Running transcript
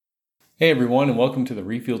Hey everyone, and welcome to the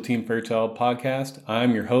Refuel Team Fairchild podcast.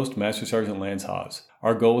 I'm your host, Master Sergeant Lance Haas.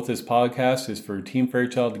 Our goal with this podcast is for Team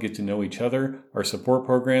Fairchild to get to know each other, our support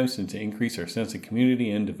programs, and to increase our sense of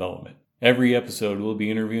community and development. Every episode, we'll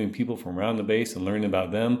be interviewing people from around the base and learning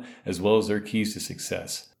about them, as well as their keys to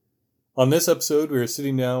success. On this episode, we are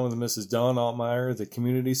sitting down with Mrs. Dawn Altmeyer, the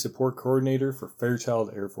Community Support Coordinator for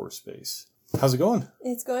Fairchild Air Force Base. How's it going?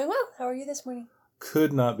 It's going well. How are you this morning?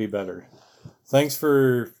 Could not be better. Thanks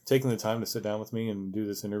for taking the time to sit down with me and do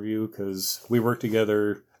this interview, because we work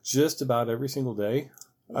together just about every single day,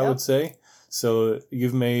 yep. I would say. So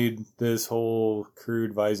you've made this whole crew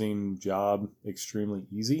advising job extremely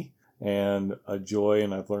easy and a joy,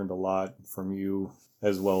 and I've learned a lot from you,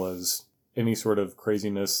 as well as any sort of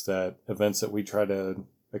craziness that events that we try to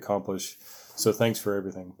accomplish. So thanks for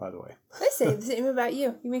everything, by the way. I say the same about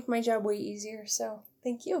you. You make my job way easier, so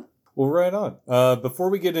thank you. Well, right on. Before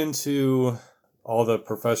we get into all the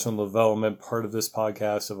professional development part of this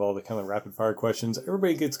podcast, of all the kind of rapid fire questions,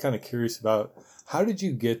 everybody gets kind of curious about, how did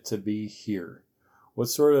you get to be here? What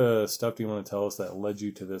sort of stuff do you want to tell us that led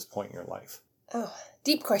you to this point in your life? Oh,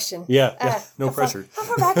 deep question. Yeah, no pressure. How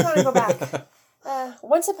far back do you want to go back?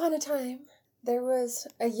 Once upon a time, there was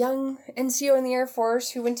a young NCO in the Air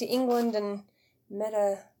Force who went to England and met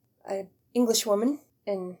a English woman,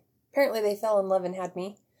 and apparently they fell in love and had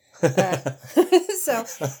me.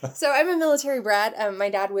 So I'm a military brat. My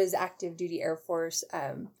dad was active duty Air Force,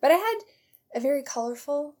 but I had a very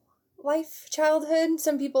colorful childhood.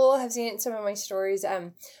 Some people have seen it in some of my stories.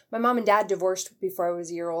 My mom and dad divorced before I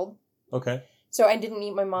was a year old. Okay. So I didn't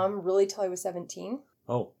meet my mom really till I was 17.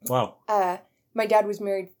 Oh, wow. My dad was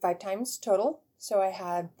married 5 times total. So I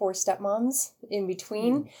had 4 stepmoms in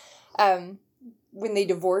between, when they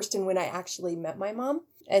divorced and when I actually met my mom.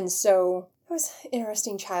 And so it was an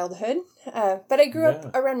interesting childhood, but I grew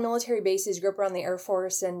up around military bases, grew up around the Air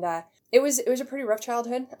Force, and it was a pretty rough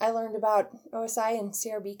childhood. I learned about OSI and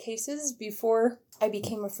CRB cases before I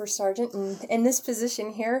became a first sergeant in this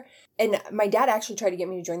position here. And my dad actually tried to get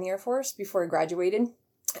me to join the Air Force before I graduated.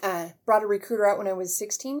 Brought a recruiter out when I was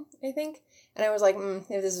 16, I think, and I was like,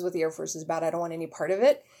 if this is what the Air Force is about, I don't want any part of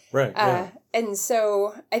it. Right. And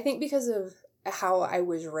so I think because of how I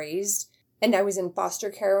was raised, and I was in foster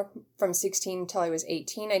care from 16 till I was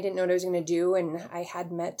 18. I didn't know what I was going to do, and I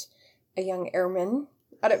had met a young airman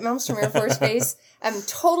out at Malmstrom Air Force Base.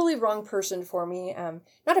 Totally wrong person for me.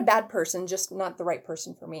 Not a bad person, just not the right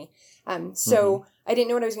person for me. So I didn't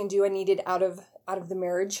know what I was going to do. I needed out of the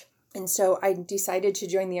marriage, and so I decided to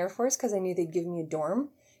join the Air Force because I knew they'd give me a dorm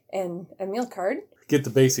and a meal card. Get the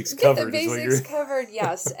basics covered. Get the basics covered,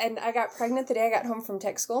 yes. And I got pregnant the day I got home from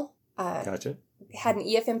tech school. Gotcha. Had an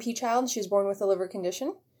EFMP child. She was born with a liver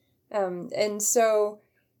condition. And so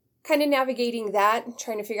kind of navigating that,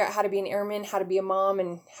 trying to figure out how to be an airman, how to be a mom,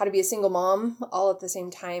 and how to be a single mom all at the same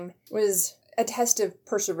time was a test of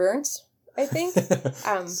perseverance, I think.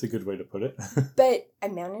 That's a good way to put it. But I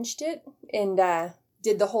managed it and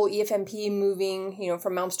did the whole EFMP moving,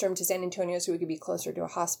 from Malmstrom to San Antonio so we could be closer to a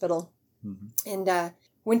hospital. Mm-hmm. And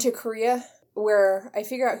went to Korea, where I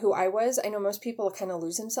figured out who I was. I know most people kind of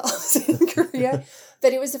lose themselves in Korea,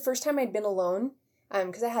 but it was the first time I'd been alone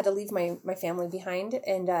because I had to leave my family behind.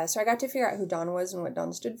 And so I got to figure out who Dawn was and what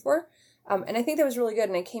Dawn stood for. And I think that was really good.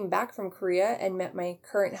 And I came back from Korea and met my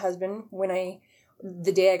current husband.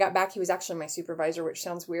 The day I got back, he was actually my supervisor, which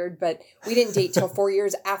sounds weird, but we didn't date till 4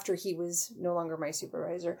 years after he was no longer my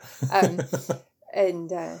supervisor.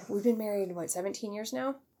 And we've been married, 17 years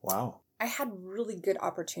now? Wow. I had really good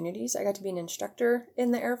opportunities. I got to be an instructor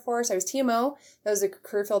in the Air Force. I was TMO. That was the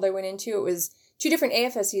career field I went into. It was 2 different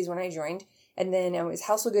AFSCs when I joined. And then it was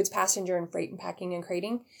household goods, passenger, and freight and packing and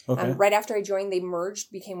crating. Okay. Right after I joined, they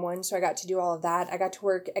merged, became one. So I got to do all of that. I got to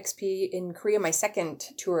work XP in Korea. My second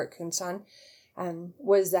tour at Kunsan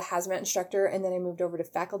was the hazmat instructor. And then I moved over to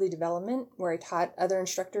faculty development, where I taught other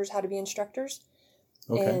instructors how to be instructors.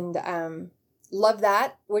 Okay. And love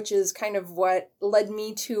that, which is kind of what led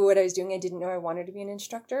me to what I was doing. I didn't know I wanted to be an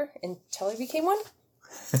instructor until I became one.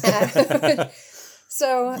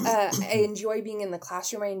 So I enjoy being in the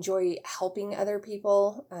classroom. I enjoy helping other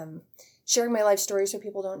people, sharing my life story so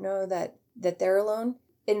people don't know that they're alone.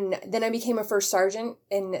 And then I became a first sergeant,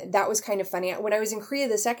 and that was kind of funny. When I was in Korea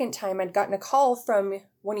the second time, I'd gotten a call from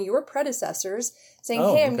one of your predecessors saying,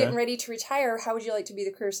 hey, I'm getting ready to retire. How would you like to be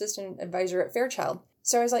the career assistant advisor at Fairchild?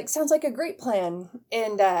 So I was like, sounds like a great plan.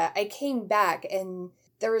 And I came back, and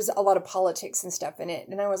there was a lot of politics and stuff in it.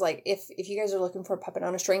 And I was like, if you guys are looking for a puppet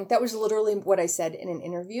on a string, that was literally what I said in an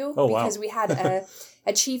interview. Oh, wow. Because we had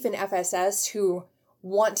a chief in FSS who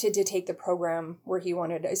wanted to take the program where he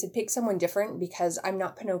wanted. I said, pick someone different because I'm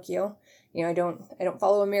not Pinocchio. I don't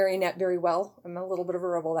follow a marionette very well. I'm a little bit of a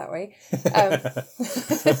rebel that way.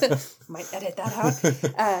 Might edit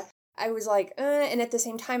that out. I was like, and at the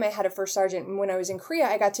same time, I had a first sergeant. And when I was in Korea,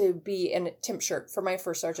 I got to be in a temp shirt for my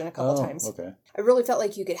first sergeant a couple times. Okay. I really felt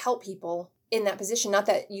like you could help people in that position. Not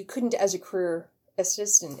that you couldn't as a career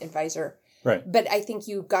assistant advisor. Right. But I think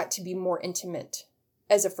you got to be more intimate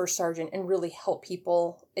as a first sergeant and really help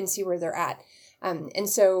people and see where they're at. And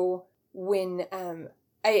so when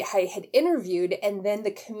I had interviewed, and then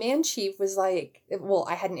the command chief was like, well,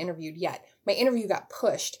 I hadn't interviewed yet. My interview got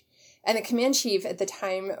pushed. And the command chief at the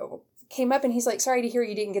time came up and he's like, sorry to hear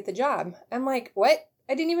you didn't get the job. I'm like, what?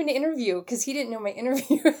 I didn't even interview, because he didn't know my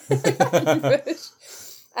interview. He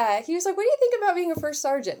was like, what do you think about being a first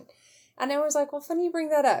sergeant? And I was like, well, funny you bring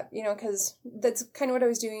that up, because that's kind of what I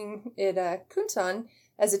was doing at Kunsan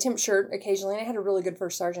as a temp shirt occasionally. And I had a really good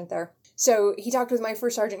first sergeant there. So he talked with my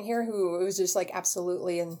first sergeant here, who was just like,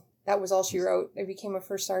 absolutely. And that was all she wrote. I became a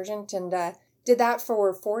first sergeant and did that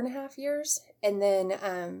for 4.5 years. And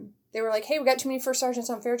then they were like, hey, we got too many first sergeants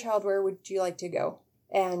on Fairchild. Where would you like to go?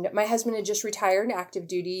 And my husband had just retired active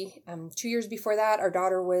duty. 2 years before that, our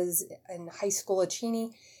daughter was in high school at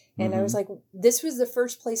Cheney. And I was like, this was the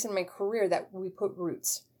first place in my career that we put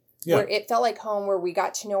roots. Yeah. Where it felt like home, where we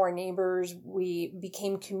got to know our neighbors. We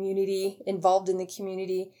became community, involved in the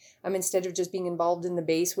community, instead of just being involved in the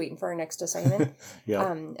base waiting for our next assignment.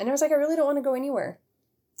 Yeah. And I was like, I really don't want to go anywhere.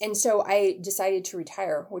 And so I decided to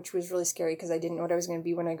retire, which was really scary because I didn't know what I was going to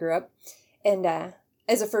be when I grew up. And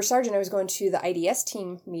as a first sergeant, I was going to the IDS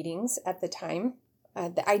team meetings at the time.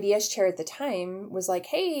 The IDS chair at the time was like,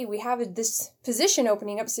 hey, we have this position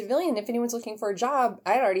opening up civilian. If anyone's looking for a job,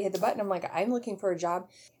 I had already hit the button. I'm like, I'm looking for a job.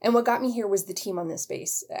 And what got me here was the team on this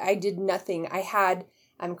base. I did nothing. I had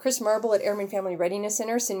Chris Marble at Airman Family Readiness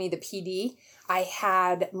Center send me the PD. I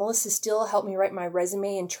had Melissa Steele help me write my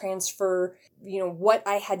resume and transfer, what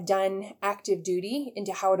I had done active duty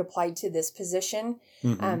into how it applied to this position.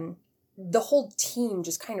 Mm-hmm. The whole team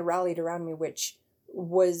just kind of rallied around me, which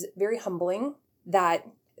was very humbling that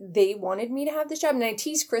they wanted me to have this job. And I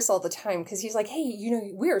tease Chris all the time because he's like, hey,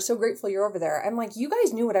 we are so grateful you're over there. I'm like, you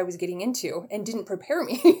guys knew what I was getting into and didn't prepare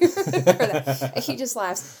me for that. He just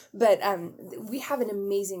laughs. But we have an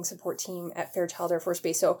amazing support team at Fairchild Air Force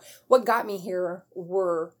Base. So what got me here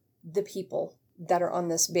were the people that are on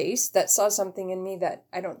this base that saw something in me that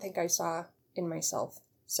I don't think I saw in myself.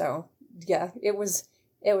 So yeah, it was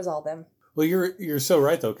all them. Well, you're so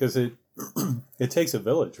right though, because it takes a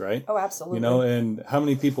village, right? Oh, absolutely. And how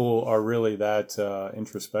many people are really that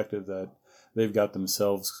introspective that they've got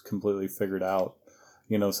themselves completely figured out?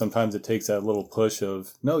 Sometimes it takes that little push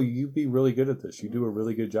of, no, you'd be really good at this. You do a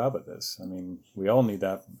really good job at this. I mean, we all need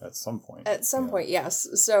that at some point. At some point,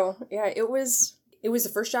 yes. So, yeah, it was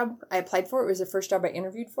the first job I applied for. It was the first job I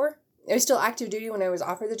interviewed for. I was still active duty when I was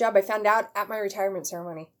offered the job. I found out at my retirement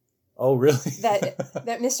ceremony. Oh, really?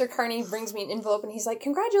 that Mr. Carney brings me an envelope and he's like,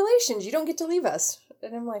 congratulations, you don't get to leave us.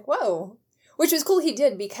 And I'm like, whoa. Which was cool he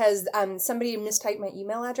did, because somebody mistyped my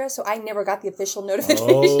email address, so I never got the official notification.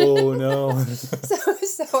 Oh, no.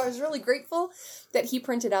 so I was really grateful that he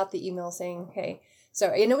printed out the email saying, hey. So,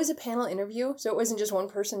 and it was a panel interview, so it wasn't just one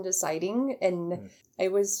person deciding. And I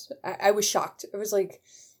was shocked. I was like,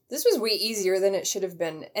 this was way easier than it should have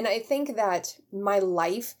been. And I think that my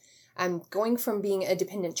life, going from being a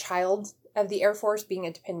dependent child of the Air Force, being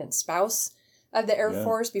a dependent spouse of the Air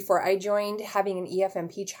Force before I joined, having an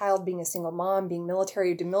EFMP child, being a single mom, being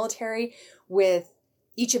military to military, with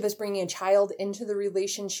each of us bringing a child into the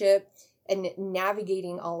relationship and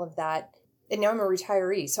navigating all of that. And now I'm a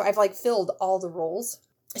retiree. So I've filled all the roles.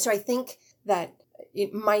 So I think that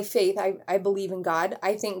my faith, I believe in God.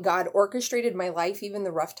 I think God orchestrated my life, even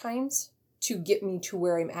the rough times, to get me to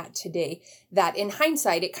where I'm at today. That in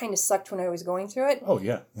hindsight, it kind of sucked when I was going through it. Oh,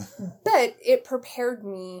 yeah. But it prepared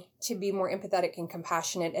me to be more empathetic and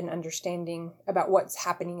compassionate and understanding about what's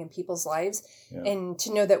happening in people's lives. Yeah. And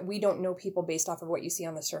to know that we don't know people based off of what you see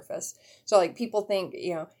on the surface. So people think,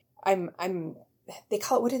 they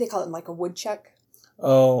call it, what do they call it? Like a woodchuck?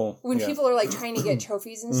 Oh, when people are trying to get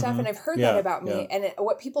trophies and stuff. And I've heard that about me. Yeah. And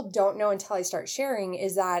what people don't know until I start sharing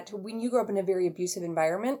is that when you grow up in a very abusive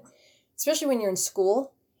environment, especially when you're in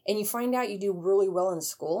school and you find out you do really well in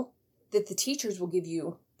school, that the teachers will give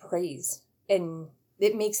you praise and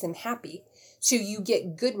it makes them happy. So you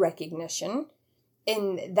get good recognition,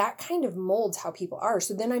 and that kind of molds how people are.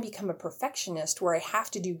 So then I become a perfectionist where I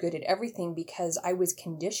have to do good at everything because I was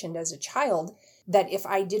conditioned as a child that if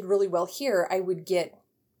I did really well here, I would get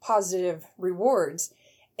positive rewards.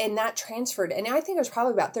 And that transferred. And I think I was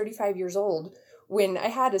probably about 35 years old when I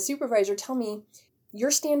had a supervisor tell me,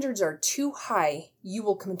 your standards are too high, you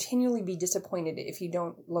will continually be disappointed if you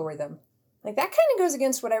don't lower them. Like, that kind of goes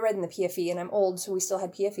against what I read in the PFE, and I'm old, so we still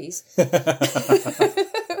had PFEs.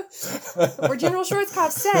 Where General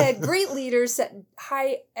Schwarzkopf said, great leaders set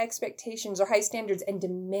high expectations or high standards and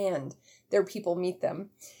demand their people meet them.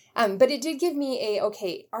 But it did give me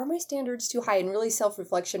okay, are my standards too high? And really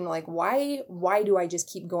self-reflection, like, why do I just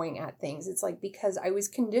keep going at things? It's like, because I was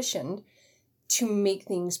conditioned to make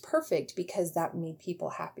things perfect because that made people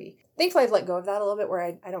happy. Thankfully, I've let go of that a little bit, where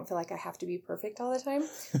I don't feel like I have to be perfect all the time,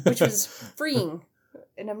 which was freeing.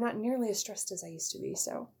 And I'm not nearly as stressed as I used to be.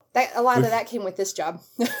 So a lot of that came with this job.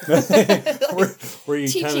 where you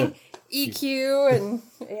teaching EQ and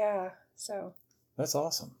so. That's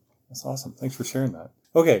awesome. Thanks for sharing that.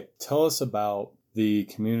 Okay, tell us about the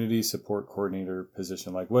community support coordinator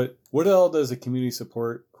position. Like, what all does a community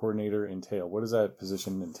support coordinator entail? What does that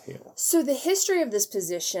position entail? So the history of this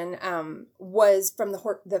position was from the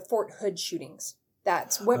Fort Hood shootings.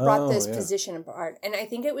 That's what brought this position apart. And I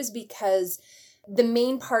think it was because the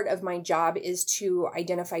main part of my job is to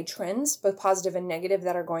identify trends, both positive and negative,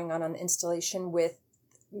 that are going on the installation with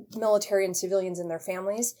military and civilians and their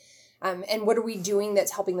families. And what are we doing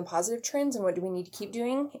that's helping the positive trends, and what do we need to keep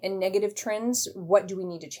doing? And negative trends, what do we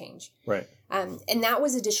need to change? Right. And that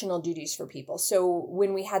was additional duties for people. So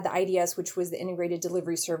when we had the IDS, which was the Integrated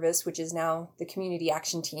Delivery Service, which is now the Community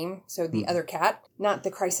Action Team, so the other CAT, not the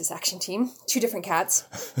Crisis Action Team, two different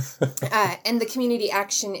CATs. And the Community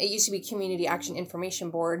Action, it used to be Community Action Information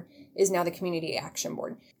Board, is now the Community Action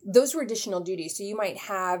Board. Those were additional duties. So you might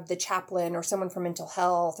have the chaplain or someone from mental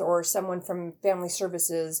health or someone from family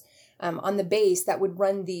services on the base that would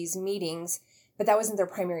run these meetings, but that wasn't their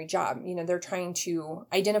primary job. You know, they're trying to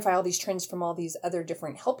identify all these trends from all these other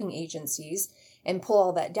different helping agencies and pull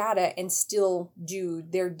all that data and still do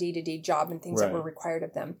their day-to-day job and things that were required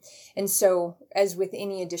of them. And so, as with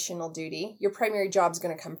any additional duty, your primary job is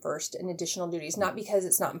going to come first, and additional duties, not because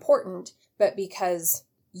it's not important, but because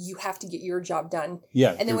you have to get your job done.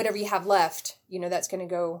 Yeah. And then whatever you have left, you know, that's going to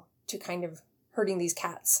go to kind of hurting these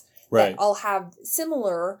cats. Right. That all have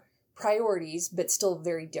similar priorities, but still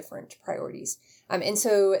very different priorities. And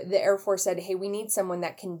so the Air Force said, hey, we need someone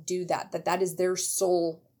that can do that. That is their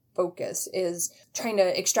sole focus, is trying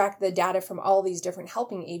to extract the data from all these different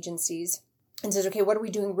helping agencies, and says, okay, what are we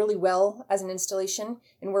doing really well as an installation,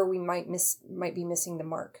 and where we might be missing the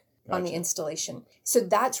mark on the installation. So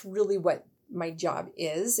that's really what my job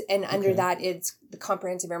is. And under that, it's the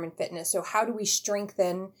comprehensive airman fitness. So how do we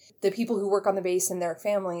strengthen the people who work on the base and their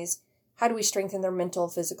families? How do we strengthen their mental,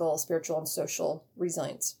 physical, spiritual, and social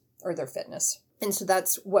resilience, or their fitness? And so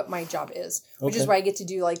that's what my job is, which is why I get to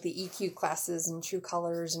do like the EQ classes and True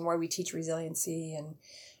Colors, and why we teach resiliency, and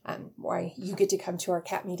why you get to come to our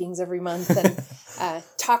CAT meetings every month and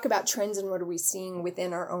talk about trends and what are we seeing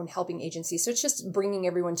within our own helping agency. So it's just bringing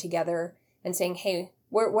everyone together and saying, hey,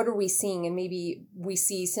 what are we seeing? And maybe we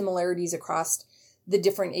see similarities across the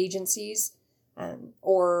different agencies,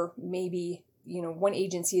 or maybe, you know, one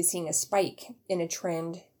agency is seeing a spike in a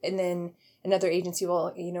trend, and then another agency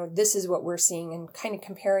will, you know, this is what we're seeing, and kind of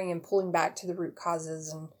comparing and pulling back to the root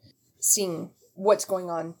causes and seeing what's going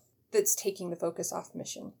on that's taking the focus off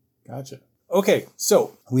mission. Gotcha. Okay,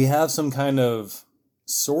 so we have some kind of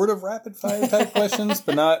sort of rapid fire type questions,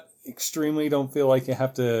 but not extremely. Don't feel like you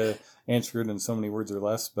have to answer it in so many words or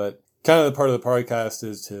less, but kind of the part of the podcast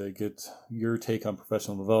is to get your take on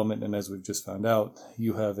professional development. And as we've just found out,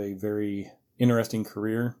 you have a very interesting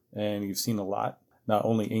career, and you've seen a lot, not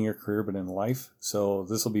only in your career, but in life. So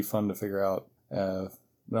this will be fun to figure out,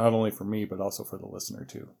 not only for me, but also for the listener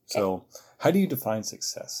too. So how do you define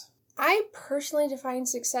success? I personally define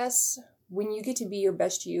success when you get to be your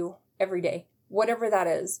best you every day, whatever that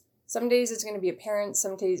is. Some days it's going to be a parent,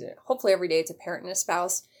 some days, hopefully every day it's a parent and a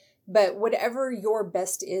spouse, but whatever your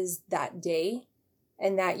best is that day,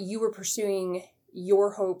 and that you were pursuing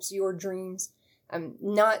your hopes, your dreams,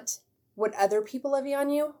 not what other people levy on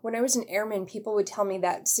you. When I was an airman, people would tell me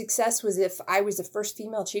that success was if I was the first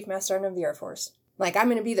female Chief Master Sergeant of the Air Force. Like, I'm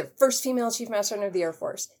going to be the first female Chief Master Sergeant of the Air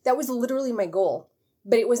Force. That was literally my goal,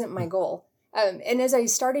 but it wasn't my goal. And as I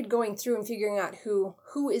started going through and figuring out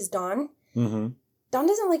who is Dawn, Dawn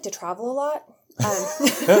doesn't like to travel a lot.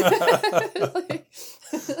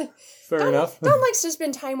 Fair enough. Dawn likes to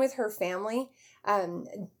spend time with her family.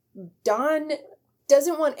 Dawn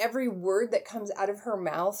doesn't want every word that comes out of her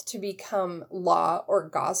mouth to become law or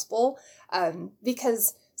gospel,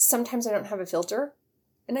 because sometimes I don't have a filter,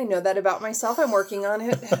 and I know that about myself. I'm working on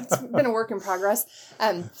it. It's been a work in progress.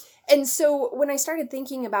 And so when I started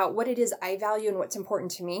thinking about what it is I value and what's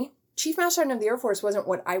important to me, Chief Master Sergeant of the Air Force wasn't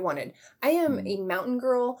what I wanted. I am a mountain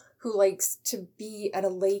girl who likes to be at a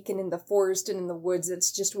lake and in the forest and in the woods.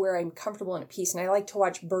 That's just where I'm comfortable and at peace. And I like to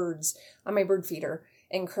watch birds on my bird feeder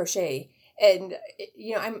and crochet. And,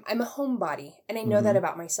 I'm a homebody, and I know that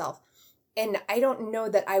about myself. And I don't know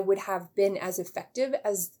that I would have been as effective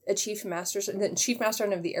as the Chief Master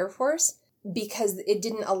Sergeant of the Air Force, because it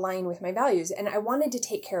didn't align with my values. And I wanted to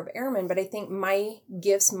take care of airmen, but I think my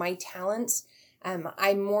gifts, my talents,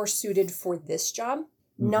 I'm more suited for this job,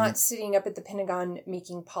 not sitting up at the Pentagon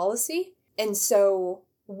making policy. And so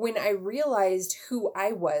when I realized who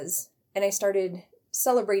I was and I started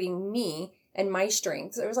celebrating me and my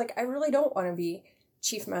strengths, I was like, I really don't want to be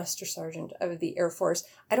Chief Master Sergeant of the Air Force.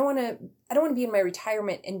 I don't want to be in my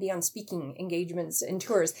retirement and be on speaking engagements and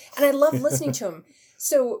tours. And I love listening to them.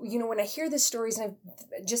 So, when I hear the stories, and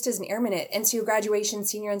I've just as an airman at NCO graduation,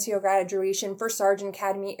 senior NCO graduation, First Sergeant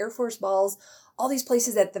Academy, Air Force balls, all these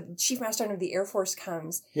places that the Chief Master Sergeant of the Air Force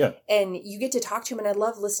comes. Yeah. And you get to talk to them, and I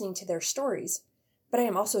love listening to their stories. But I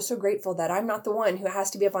am also so grateful that I'm not the one who has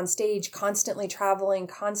to be up on stage, constantly traveling,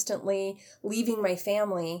 constantly leaving my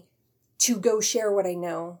family to go share what I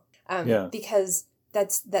know. Because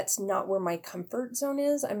that's not where my comfort zone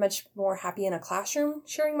is. I'm much more happy in a classroom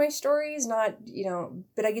sharing my stories,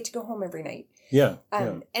 but I get to go home every night. Yeah.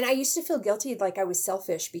 And I used to feel guilty, like I was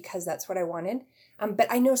selfish because that's what I wanted. But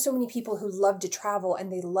I know so many people who love to travel,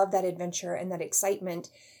 and they love that adventure and that excitement.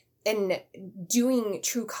 And doing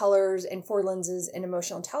True Colors and Four Lenses and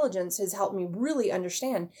Emotional Intelligence has helped me really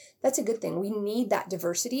understand that's a good thing. We need that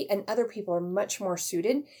diversity, and other people are much more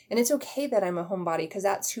suited. And it's okay that I'm a homebody, because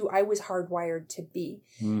that's who I was hardwired to be.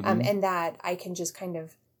 And that I can just kind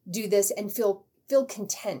of do this and feel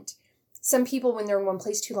content. Some people, when they're in one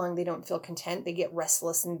place too long, they don't feel content. They get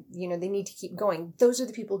restless, and, they need to keep going. Those are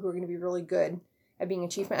the people who are going to be really good at being a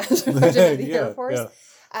Chief Master Sergeant of the Air Force. Yeah.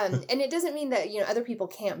 And it doesn't mean that, other people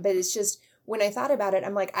can't, but it's just, when I thought about it,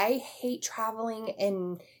 I'm like, I hate traveling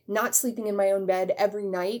and not sleeping in my own bed every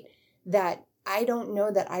night, that I don't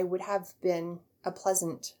know that I would have been a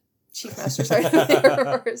pleasant Chief Master Sergeant of the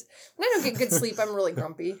Air Force. When I don't get good sleep, I'm really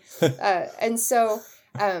grumpy. And so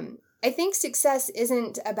I think success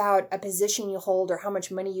isn't about a position you hold or how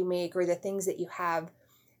much money you make or the things that you have.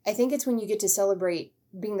 I think it's when you get to celebrate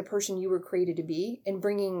being the person you were created to be and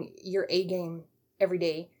bringing your A game every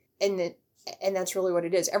day. And that's really what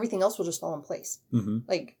it is. Everything else will just fall in place.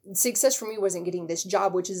 Like, success for me wasn't getting this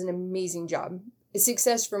job, which is an amazing job.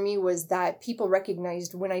 Success for me was that people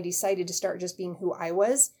recognized when I decided to start just being who I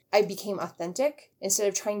was, I became authentic instead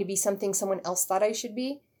of trying to be something someone else thought I should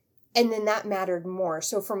be. And then that mattered more.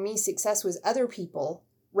 So for me, success was other people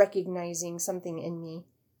recognizing something in me,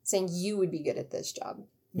 saying, you would be good at this job.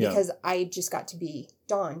 Because I just got to be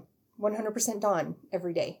Dawn, 100% Dawn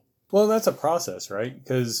every day. Well, that's a process, right?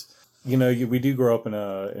 Because, we do grow up in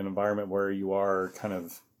an environment where you are kind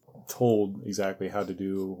of told exactly how to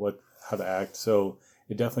do how to act. So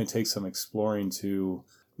it definitely takes some exploring to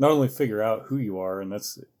not only figure out who you are, and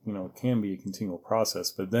that's, it can be a continual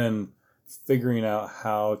process, but then figuring out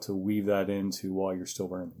how to weave that into while you're still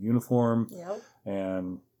wearing the uniform. Yep.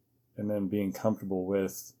 And then being comfortable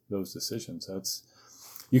with those decisions.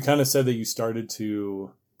 You kind of said that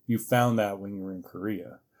you found that when you were in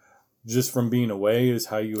Korea. Just from being away is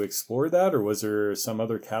how you explored that, or was there some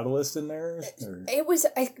other catalyst in there? It was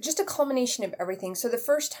just a culmination of everything. So the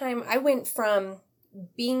first time I went from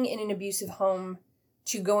being in an abusive home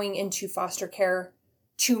to going into foster care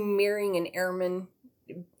to marrying an airman,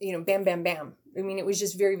 bam, bam, bam. I mean, it was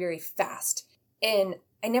just very, very fast. And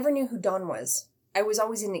I never knew who Dawn was. I was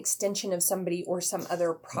always an extension of somebody or some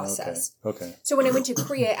other process. Okay. So when I went to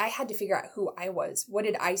Korea, I had to figure out who I was. What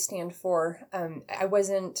did I stand for? I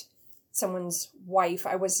wasn't someone's wife.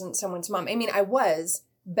 I wasn't someone's mom. I mean, I was,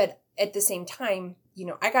 but at the same time,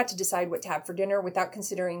 I got to decide what to have for dinner without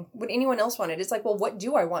considering what anyone else wanted. It's like, well, what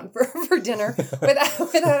do I want for dinner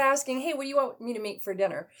without asking, hey, what do you want me to make for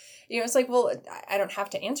dinner? It's like, well, I don't have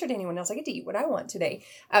to answer to anyone else. I get to eat what I want today.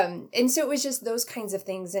 And so it was just those kinds of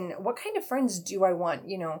things. And what kind of friends do I want?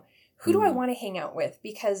 Who do I want to hang out with?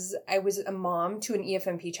 Because I was a mom to an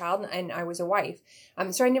EFMP child and I was a wife.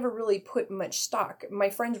 So I never really put much stock. My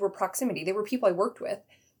friends were proximity. They were people I worked with.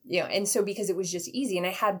 And so because it was just easy. And I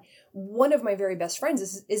had one of my very best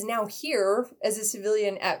friends is now here as a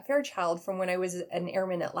civilian at Fairchild from when I was an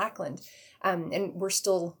airman at Lackland. And ver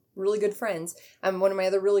still really good friends. One of my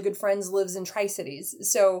other really good friends lives in Tri-Cities.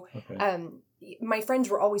 So my friends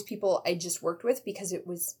were always people I just worked with because it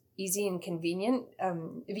was easy and convenient,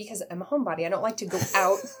 because I'm a homebody. I don't like to go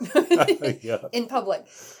out in public.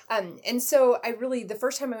 And so the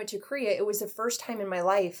first time I went to Korea, it was the first time in my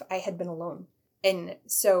life I had been alone. And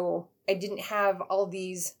so I didn't have all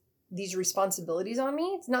these these responsibilities on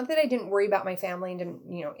me. It's not that I didn't worry about my family and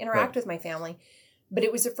didn't, interact with my family, but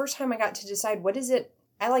it was the first time I got to decide, what is it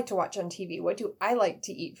I like to watch on TV? What do I like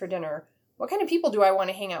to eat for dinner? What kind of people do I want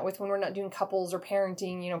to hang out with when we're not doing couples or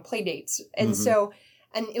parenting, play dates? And so,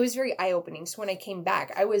 and it was very eye-opening. So when I came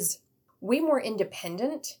back, I was way more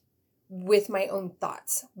independent with my own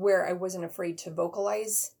thoughts, where I wasn't afraid to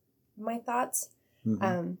vocalize my thoughts.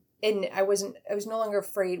 And I was no longer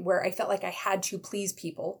afraid, where I felt like I had to please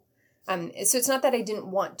people. So it's not that I didn't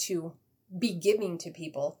want to be giving to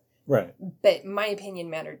people. Right. But my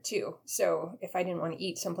opinion mattered too. So if I didn't want to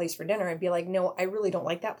eat someplace for dinner, I'd be like, no, I really don't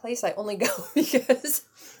like that place. I only go because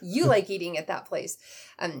you like eating at that place.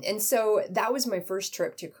 And so that was my first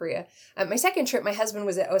trip to Korea. My second trip, my husband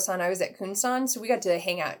was at Osan. I was at Kunsan. So we got to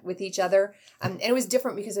hang out with each other. And it was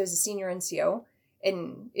different because I was a senior NCO.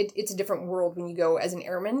 And it's a different world when you go as an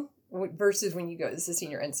airman versus when you go as a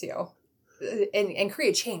senior NCO. And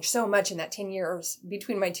Korea changed so much in that 10 years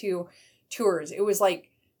between my two tours. It was like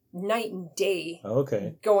night and day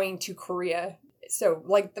going to Korea. So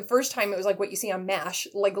like the first time, it was like what you see on MASH.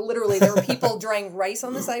 Like literally there were people drying rice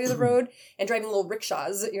on the side of the road and driving little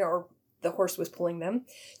rickshaws, or the horse was pulling them,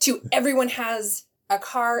 to everyone has a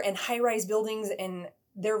car and high-rise buildings and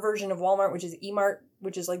their version of Walmart, which is E-Mart,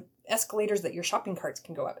 which is like escalators that your shopping carts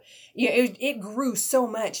can go up. It grew so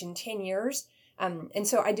much in 10 years. And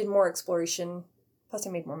so I did more exploration. Plus, I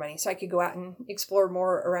made more money, so I could go out and explore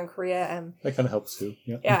more around Korea. That kind of helps too.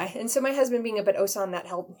 Yeah. Yeah, and so my husband being up at Osan, that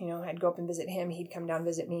helped. I'd go up and visit him. He'd come down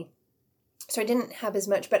visit me. So I didn't have as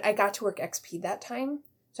much, but I got to work XP that time.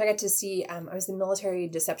 So I got to see. I was the military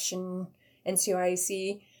deception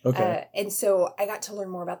NCOIC. Okay. And so I got to learn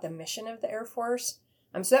more about the mission of the Air Force.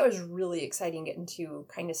 So that was really exciting, getting to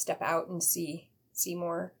kind of step out and see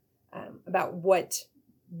more about what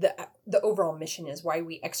the overall mission is, why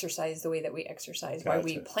we exercise the way that we exercise, why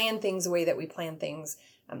we plan things the way that we plan things,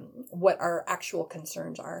 what our actual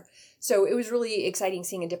concerns are. So it was really exciting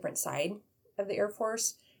seeing a different side of the Air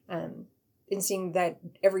Force, and seeing that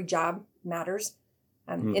every job matters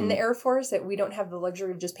in the Air Force, that we don't have the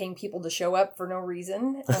luxury of just paying people to show up for no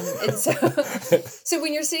reason. And so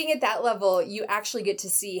when you're sitting at that level, you actually get to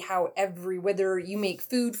see how whether you make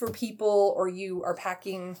food for people or you are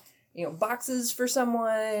packing boxes for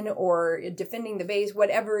someone or defending the base,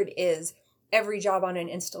 whatever it is, every job on an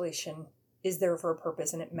installation is there for a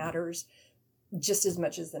purpose, and it matters just as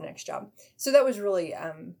much as the next job. So that was really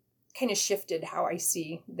kind of shifted how I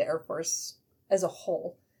see the Air Force as a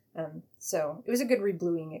whole. So it was a good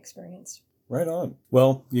rebluing experience. Right on.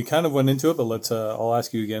 Well, you kind of went into it, but I'll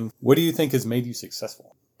ask you again. What do you think has made you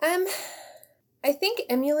successful? I think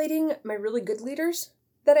emulating my really good leaders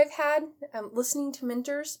that I've had, listening to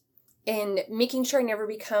mentors, and making sure I never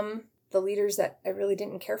become the leaders that I really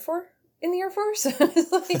didn't care for in the Air Force.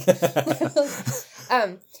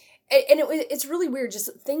 It's really weird. Just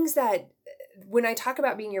things that, when I talk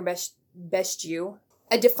about being your best you,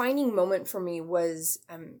 a defining moment for me was,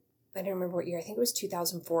 I don't remember what year. I think it was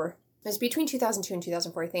 2004. It was between 2002 and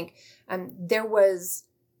 2004, I think. There was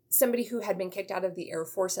somebody who had been kicked out of the Air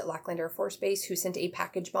Force at Lackland Air Force Base who sent a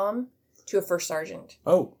package bomb to a first sergeant.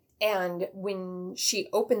 Oh. And when she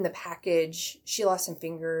opened the package, she lost some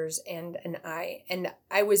fingers and an eye. And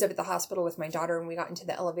I was up at the hospital with my daughter, and we got into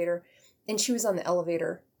the elevator, and she was on the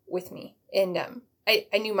elevator with me. And I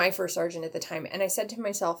knew my first sergeant at the time. And I said to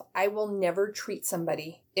myself, I will never treat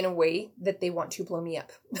somebody in a way that they want to blow me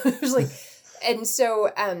up. It was like, and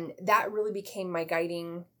so that really became my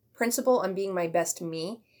guiding principle on being my best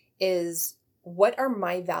me, is what are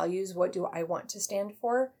my values? What do I want to stand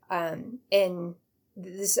for? And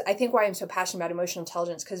this, I think, why I'm so passionate about emotional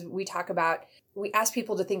intelligence, because we ask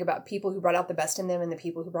people to think about people who brought out the best in them and the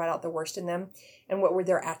people who brought out the worst in them, and what were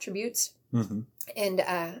their attributes. Mm-hmm. And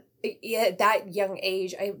at that young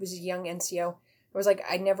age, I was a young NCO. I was like,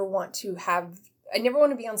 I never want to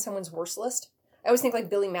be on someone's worst list. I always think like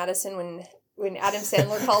Billy Madison when Adam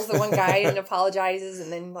Sandler calls the one guy and apologizes,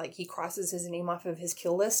 and then like he crosses his name off of his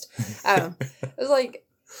kill list. It was like,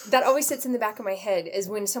 that always sits in the back of my head, is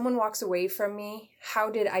when someone walks away from me, how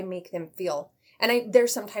did I make them feel? And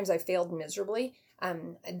there's sometimes I failed miserably.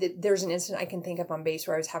 There's an incident I can think of on base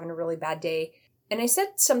where I was having a really bad day, and I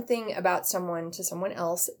said something about someone to someone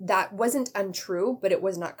else that wasn't untrue, but it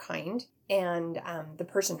was not kind. And the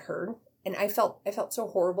person heard, and I felt so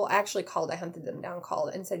horrible. I actually I hunted them down,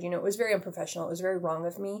 called, and said, it was very unprofessional. It was very wrong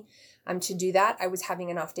of me to do that. I was having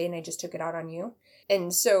an off day, and I just took it out on you.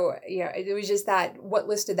 And so, yeah, it was just that, what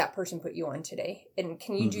list did that person put you on today? And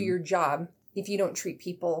can you do your job if you don't treat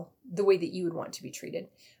people the way that you would want to be treated?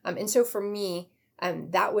 And so for me,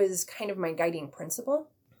 that was kind of my guiding principle.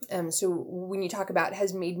 So when you talk about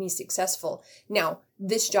has made me successful, now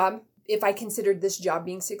this job, if I considered this job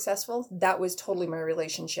being successful, that was totally my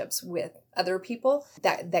relationships with other people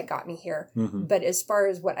that got me here. Mm-hmm. But as far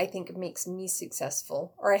as what I think makes me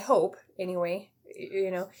successful, or I hope anyway,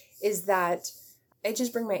 is that I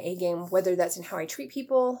just bring my A game, whether that's in how I treat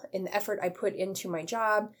people, in the effort I put into my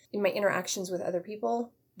job, in my interactions with other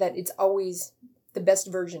people, that it's always the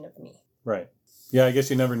best version of me. Right. Yeah, I guess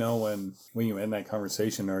you never know when you end that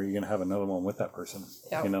conversation, are you going to have another one with that person?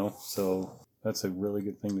 Yeah. So that's a really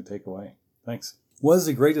good thing to take away. Thanks. What is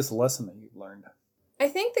the greatest lesson that you've learned? I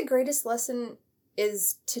think the greatest lesson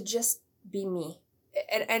is to just be me.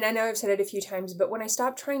 And I know I've said it a few times, but when I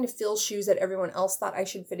stopped trying to fill shoes that everyone else thought I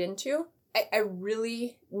should fit into, I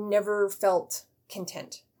really never felt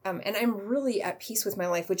content. And I'm really at peace with my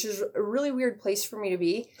life, which is a really weird place for me to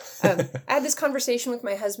be. I had this conversation with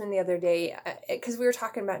my husband the other day because we were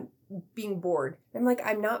talking about being bored. I'm like,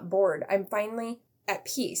 I'm not bored. I'm finally at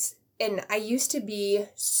peace. And I used to be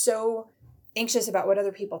so anxious about what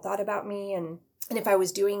other people thought about me and if I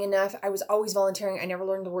was doing enough. I was always volunteering. I never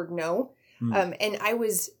learned the word no. And I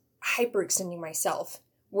was hyperextending myself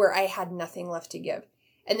where I had nothing left to give.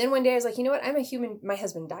 And then one day I was like, you know what? I'm a human. My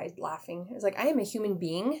husband died laughing. I was like, I am a human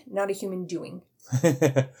being, not a human doing.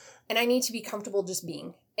 And I need to be comfortable just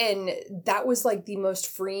being. And that was like the most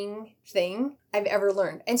freeing thing I've ever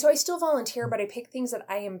learned. And so I still volunteer, but I pick things that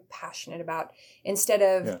I am passionate about instead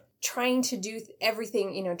of trying to do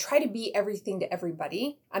everything, try to be everything to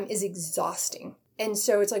everybody is exhausting. And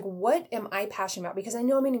so it's like, what am I passionate about? Because I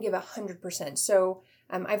know I'm going to give 100%. So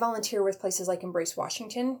I volunteer with places like Embrace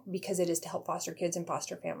Washington because it is to help foster kids and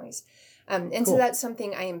foster families. And cool. So that's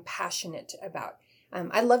something I am passionate about.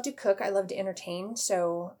 I love to cook. I love to entertain.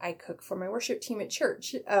 So I cook for my worship team at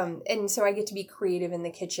church. And so I get to be creative in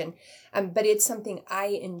the kitchen. But it's something I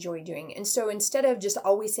enjoy doing. And so instead of just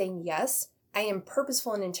always saying yes, I am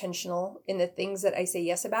purposeful and intentional in the things that I say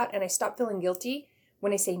yes about. And I stop feeling guilty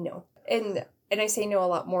when I say no. And I say no a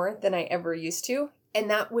lot more than I ever used to. And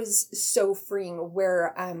that was so freeing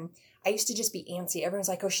where I used to just be antsy. Everyone's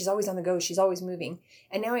like, oh, she's always on the go. She's always moving.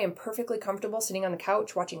 And now I am perfectly comfortable sitting on the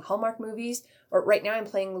couch watching Hallmark movies. Or right now I'm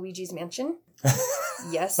playing Luigi's Mansion.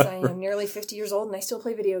 Yes, I am nearly 50 years old and I still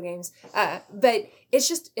play video games. But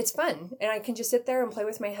it's fun. And I can just sit there and play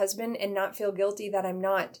with my husband and not feel guilty that I'm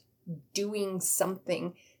not doing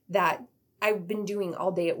something that I've been doing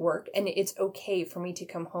all day at work. And it's okay for me to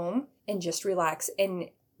come home and just relax and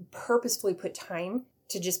purposefully put time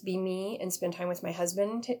to just be me and spend time with my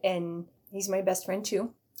husband. And he's my best friend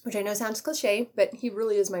too, which I know sounds cliche, but he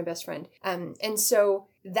really is my best friend. And so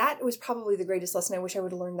that was probably the greatest lesson. I wish I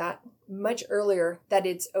would have learned that much earlier, that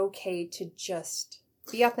it's okay to just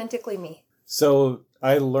be authentically me. So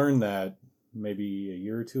I learned that maybe a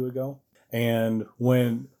year or two ago. And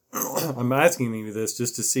when I'm asking you this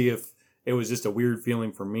just to see if it was just a weird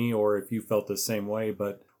feeling for me or if you felt the same way.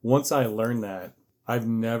 But once I learned that, I've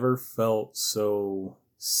never felt so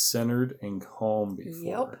centered and calm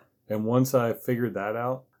before. Yep. And once I figured that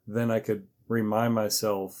out, then I could remind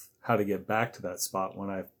myself how to get back to that spot when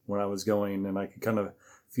I was going, and I could kind of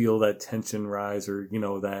feel that tension rise or,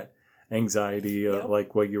 that anxiety,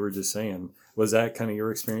 like what you were just saying. Was that kind of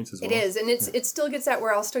your experience as well? It is. And it still gets that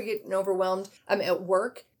where I'll still get overwhelmed at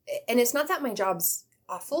work. And it's not that my job's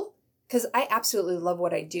awful, because I absolutely love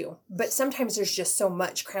what I do. But sometimes there's just so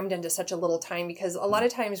much crammed into such a little time, because a lot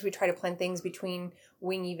of times we try to plan things between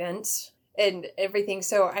wing events and everything.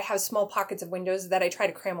 So I have small pockets of windows that I try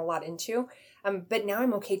to cram a lot into. But now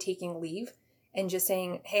I'm okay taking leave and just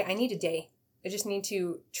saying, hey, I need a day. I just need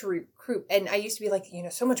to recruit. And I used to be like,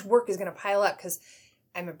 so much work is going to pile up because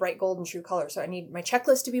I'm a bright golden true color. So I need my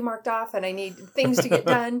checklist to be marked off and I need things to get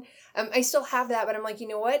done. I still have that, but I'm like, you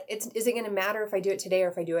know what? Is it going to matter if I do it today or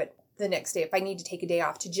if I do it the next day, if I need to take a day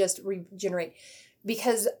off to just regenerate?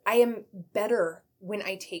 Because I am better when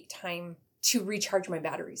I take time to recharge my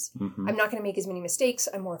batteries. Mm-hmm. I'm not going to make as many mistakes.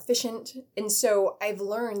 I'm more efficient. And so I've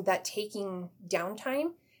learned that taking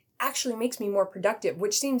downtime actually makes me more productive,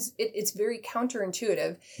 which seems, it's very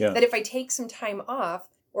counterintuitive that if I take some time off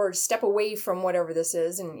or step away from whatever this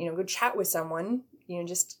is and, go chat with someone,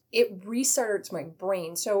 just it restarts my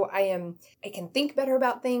brain. So I can think better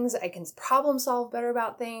about things. I can problem solve better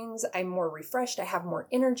about things. I'm more refreshed. I have more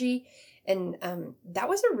energy. And that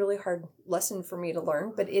was a really hard lesson for me to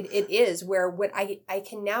learn, but it is where what I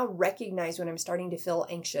can now recognize when I'm starting to feel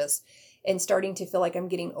anxious and starting to feel like I'm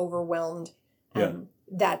getting overwhelmed,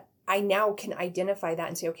 that I now can identify that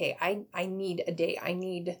and say, okay, I need a day. I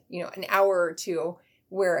need, an hour or two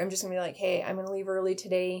where I'm just gonna be like, hey, I'm gonna leave early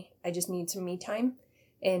today. I just need some me time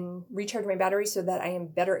and recharge my battery so that I am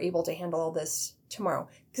better able to handle all this tomorrow,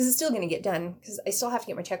 because it's still going to get done, because I still have to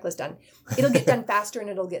get my checklist done. It'll get done faster and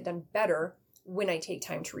it'll get done better when I take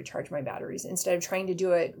time to recharge my batteries, instead of trying to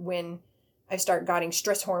do it when I start getting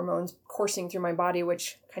stress hormones coursing through my body,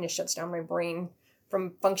 which kind of shuts down my brain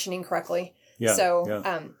from functioning correctly. Yeah,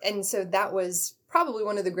 so, and so that was probably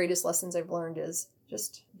one of the greatest lessons I've learned, is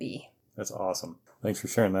just be. That's awesome. Thanks for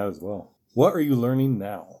sharing that as well. What are you learning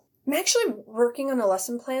now? I'm actually working on a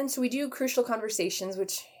lesson plan. So we do Crucial Conversations,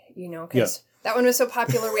 which, because that one was so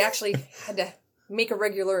popular, we actually had to make a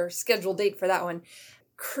regular scheduled date for that one.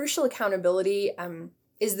 Crucial Accountability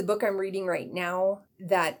is the book I'm reading right now,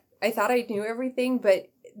 that I thought I knew everything, but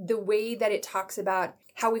the way that it talks about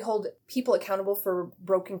how we hold people accountable for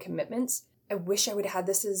broken commitments. I wish I would have had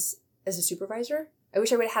this as a supervisor. I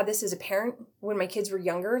wish I would have had this as a parent when my kids were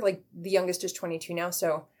younger. Like, the youngest is 22 now,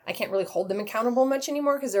 so I can't really hold them accountable much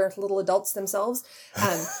anymore because they're little adults themselves.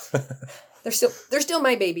 They're still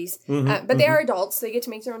my babies, but they are adults. They get to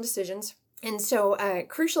make their own decisions. And so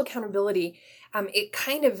Crucial Accountability, it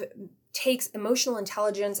kind of takes emotional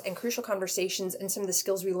intelligence and crucial conversations and some of the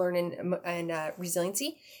skills we learn in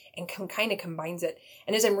resiliency and kind of combines it.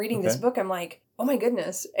 And as I'm reading this book, I'm like, oh my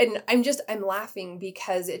goodness. And I'm laughing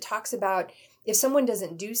because it talks about if someone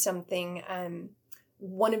doesn't do something,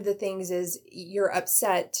 one of the things is you're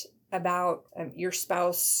upset about your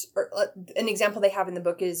spouse, or an example they have in the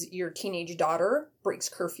book is your teenage daughter breaks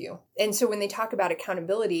curfew. And so when they talk about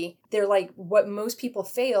accountability, they're like, what most people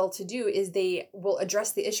fail to do is they will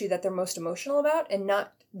address the issue that they're most emotional about and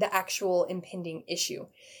not the actual impending issue.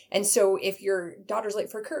 And so if your daughter's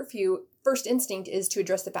late for curfew, first instinct is to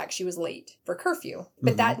address the fact she was late for curfew.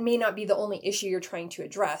 But that may not be the only issue you're trying to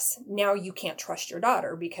address. Now you can't trust your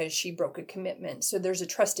daughter because she broke a commitment. So there's a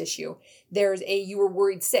trust issue. There's you were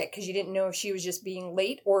worried sick because you didn't know if she was just being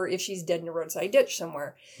late or if she's dead in a roadside ditch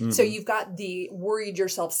somewhere. So you've got the worried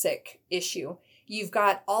yourself sick issue. You've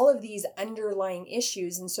got all of these underlying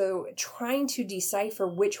issues. And so trying to decipher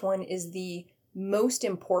which one is the most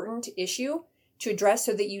important issue to address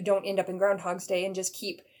so that you don't end up in Groundhog's Day and just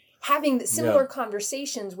keep having similar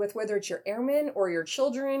conversations with whether it's your airmen or your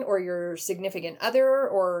children or your significant other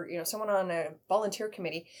or, someone on a volunteer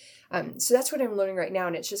committee. So that's what I'm learning right now.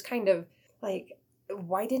 And it's just kind of like,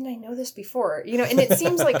 why didn't I know this before? And it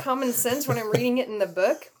seems like common sense when I'm reading it in the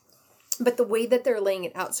book, but the way that they're laying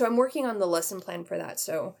it out. So I'm working on the lesson plan for that.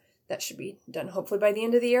 So that should be done hopefully by the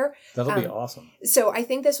end of the year. That'll be awesome. So I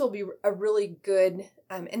think this will be a really good,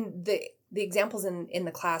 and the examples in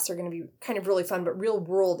the class are going to be kind of really fun, but real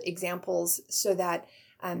world examples so that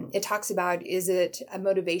it talks about, is it a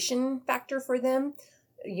motivation factor for them?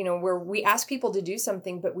 Where we ask people to do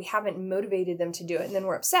something, but we haven't motivated them to do it. And then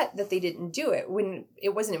we're upset that they didn't do it when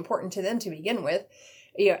it wasn't important to them to begin with.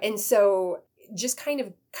 And so just kind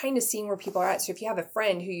of seeing where people are at. So if you have a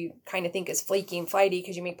friend who you kind of think is flaky and flighty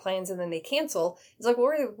because you make plans and then they cancel, it's like,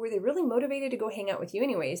 well, were they really motivated to go hang out with you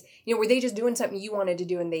anyways? Were they just doing something you wanted to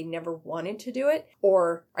do and they never wanted to do it?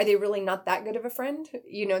 Or are they really not that good of a friend?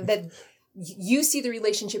 That you see the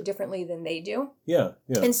relationship differently than they do. Yeah.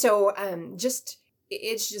 And so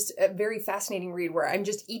it's just a very fascinating read where I'm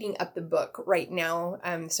just eating up the book right now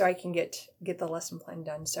so I can get the lesson plan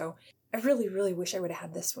done. So I really, really wish I would have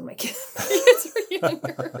had this when my kids were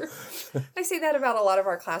younger. I say that about a lot of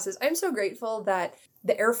our classes. I'm so grateful that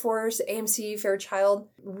the Air Force, AMC, Fairchild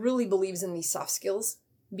really believes in these soft skills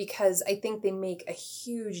because I think they make a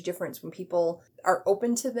huge difference when people are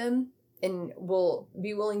open to them and will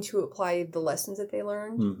be willing to apply the lessons that they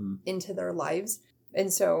learned into their lives.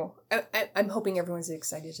 And so I'm hoping everyone's as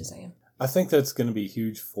excited as I am. I think that's going to be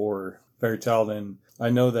huge for Fairchild. And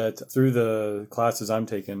I know that through the classes I'm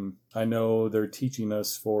taking, I know they're teaching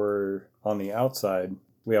us on the outside.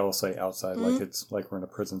 We all say outside like it's like we're in a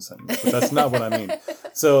prison sentence, but that's not what I mean.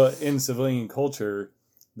 So in civilian culture,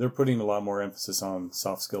 they're putting a lot more emphasis on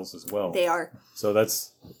soft skills as well. They are. So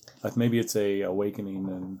that's maybe it's a awakening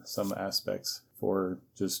in some aspects for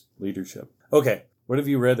just leadership. Okay. What have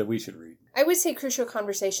you read that we should read? I would say Crucial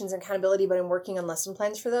Conversations and Accountability, but I'm working on lesson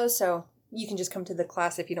plans for those, so you can just come to the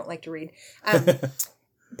class if you don't like to read.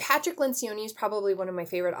 Patrick Lencioni is probably one of my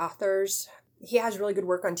favorite authors. He has really good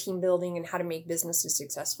work on team building and how to make businesses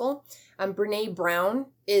successful. Brene Brown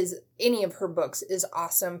any of her books is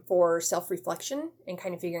awesome for self-reflection and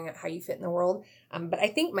kind of figuring out how you fit in the world. But I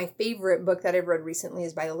think my favorite book that I've read recently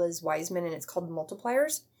is by Liz Wiseman, and it's called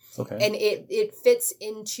Multipliers. Okay. And it fits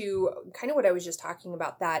into kind of what I was just talking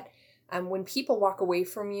about, that when people walk away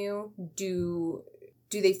from you,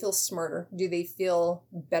 do they feel smarter? Do they feel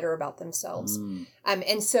better about themselves?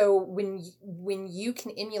 And so when you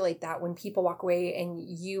can emulate that, when people walk away and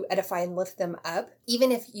you edify and lift them up,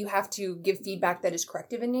 even if you have to give feedback that is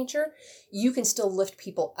corrective in nature, you can still lift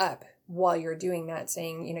people up while you're doing that,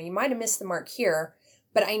 saying, you might have missed the mark here,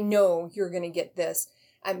 but I know you're going to get this.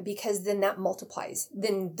 Because then that multiplies.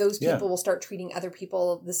 Then those people will start treating other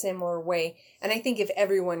people the similar way. And I think if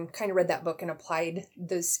everyone kind of read that book and applied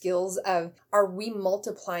those skills of, are we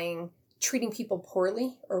multiplying treating people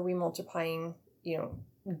poorly? Or are we multiplying,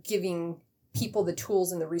 giving people the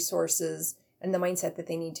tools and the resources and the mindset that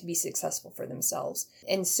they need to be successful for themselves?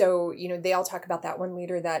 And so, they all talk about that one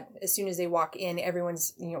leader that as soon as they walk in,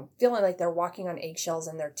 everyone's, feeling like they're walking on eggshells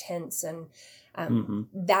and they're tense, and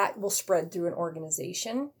that will spread through an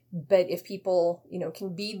organization. But if people,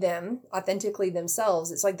 can be them authentically themselves,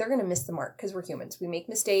 it's like they're going to miss the mark because we're humans. We make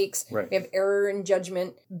mistakes. Right. We have error in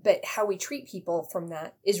judgment. But how we treat people from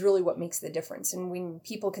that is really what makes the difference. And when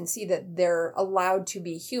people can see that they're allowed to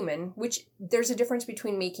be human, which there's a difference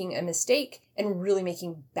between making a mistake and really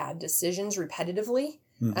making bad decisions repetitively.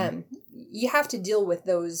 You have to deal with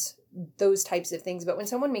those types of things. But when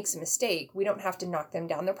someone makes a mistake, we don't have to knock them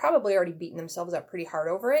down. They're probably already beating themselves up pretty hard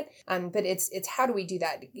over it. But it's how do we do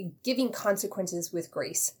that? Giving consequences with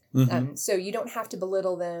grace. So you don't have to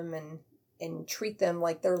belittle them and treat them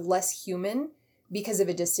like they're less human because of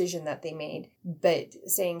a decision that they made. But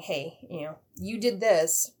saying, hey, you did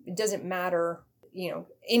this. It doesn't matter,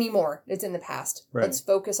 anymore. It's in the past. Right. Let's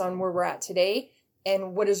focus on where we're at today.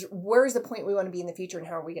 And where's the point we want to be in the future, and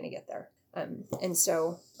how are we going to get there? And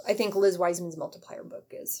so I think Liz Wiseman's Multiplier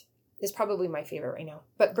book is probably my favorite right now.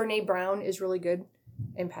 But Brene Brown is really good,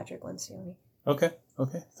 and Patrick Lencioni. Okay,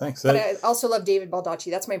 thanks. But I also love David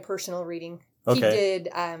Baldacci. That's my personal reading. Okay. He did,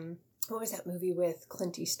 what was that movie with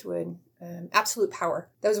Clint Eastwood? Absolute Power.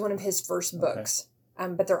 That was one of his first books.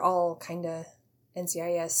 But they're all kind of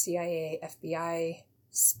NCIS, CIA, FBI,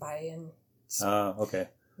 spy, and... okay.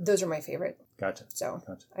 Those are my favorite. Gotcha. So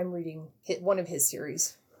I'm reading one of his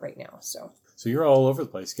series right now. So you're all over the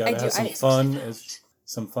place. You got to have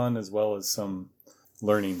some fun as well as some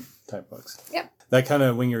learning type books. Yep. That kind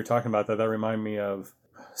of, when you were talking about that reminded me of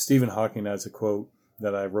Stephen Hawking has a quote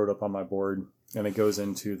that I wrote up on my board, and it goes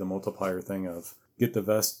into the multiplier thing of get the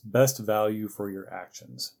best value for your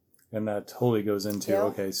actions. And that totally goes into,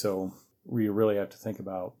 okay, so we really have to think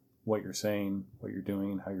about what you're saying, what you're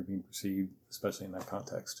doing, how you're being perceived, especially in that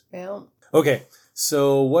context. Yeah. Okay,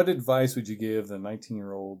 so what advice would you give your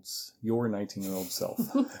 19-year-old self?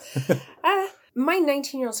 My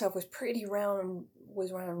 19-year-old self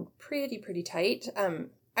was round pretty tight.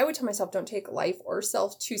 I would tell myself, don't take life or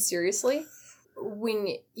self too seriously.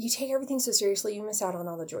 When you take everything so seriously, you miss out on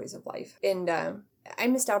all the joys of life. And I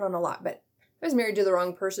missed out on a lot, but I was married to the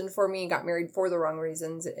wrong person for me and got married for the wrong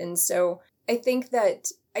reasons. And so I think that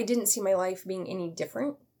I didn't see my life being any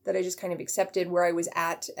different, that I just kind of accepted where I was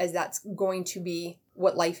at as that's going to be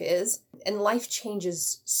what life is. And life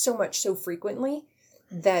changes so much, so frequently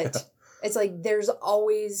that it's like there's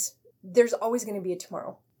always going to be a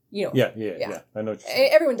tomorrow. Yeah. I know what you're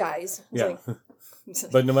saying. Everyone dies. It's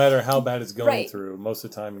like, but no matter how bad it's going through, most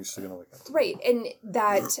of the time you're still going to wake up. Right. And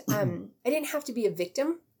that I didn't have to be a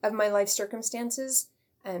victim of my life circumstances,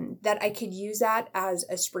 that I could use that as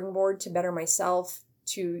a springboard to better myself,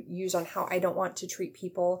 to use on how I don't want to treat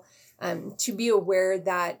people, to be aware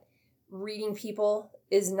that reading people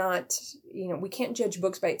is not, we can't judge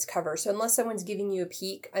books by its cover. So unless someone's giving you a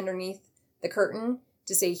peek underneath the curtain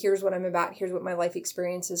to say, here's what I'm about, here's what my life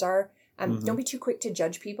experiences are, don't be too quick to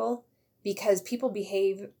judge people, because people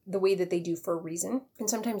behave the way that they do for a reason. And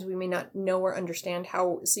sometimes we may not know or understand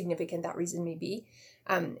how significant that reason may be.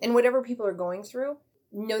 And whatever people are going through,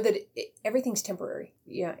 know that everything's temporary.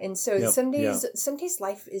 Yeah. And so some days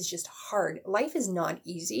life is just hard. Life is not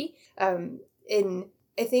easy. And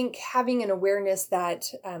I think having an awareness that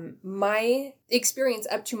my experience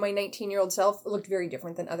up to my 19-year-old self looked very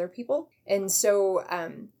different than other people. And so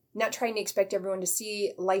not trying to expect everyone to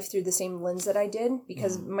see life through the same lens that I did,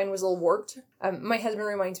 because mine was a little warped. My husband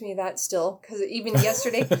reminds me of that still, because even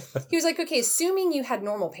yesterday he was like, okay, assuming you had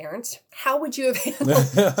normal parents, how would you have handled?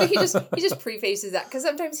 So he just prefaces that, because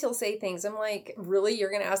sometimes he'll say things. I'm like, really?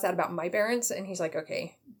 You're going to ask that about my parents? And he's like,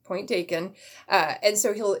 okay, point taken. And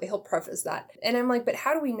so he'll preface that. And I'm like, but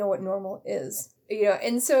how do we know what normal is?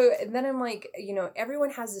 And then I'm like, everyone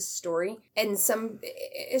has this story, and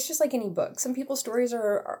it's just like any book. Some people's stories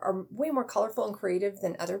are way more colorful and creative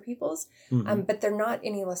than other people's, but they're not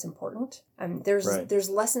any less important. There's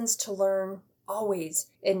lessons to learn always.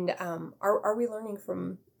 And are we learning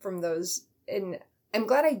from those? And I'm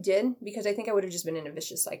glad I did, because I think I would have just been in a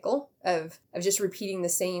vicious cycle of just repeating the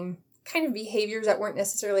same kind of behaviors that weren't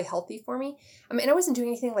necessarily healthy for me. And I wasn't doing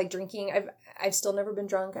anything like drinking. I've still never been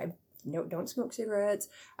drunk. Don't smoke cigarettes.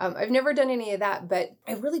 I've never done any of that, but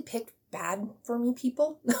I really picked bad for me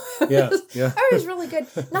people. Yeah. I was really good.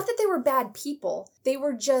 Not that they were bad people. They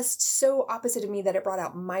were just so opposite of me that it brought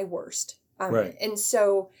out my worst. Right. And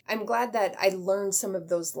so I'm glad that I learned some of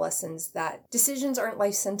those lessons, that decisions aren't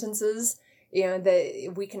life sentences,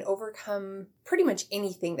 that we can overcome pretty much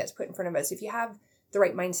anything that's put in front of us if you have the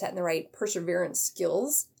right mindset and the right perseverance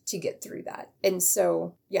skills to get through that. And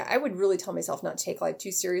so, yeah, I would really tell myself not to take life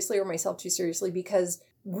too seriously or myself too seriously, because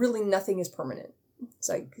really nothing is permanent.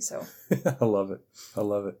 So. I love it.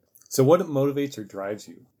 So what motivates or drives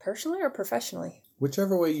you? Personally or professionally?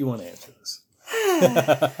 Whichever way you want to answer this.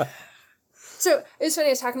 So it was funny,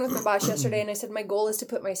 I was talking with my boss yesterday, and I said my goal is to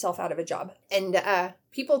put myself out of a job. And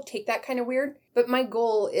people take that kind of weird, but my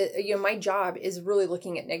goal is, my job is really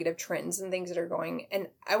looking at negative trends and things that are going. And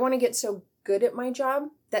I want to get so good at my job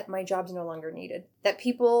that my job's no longer needed. That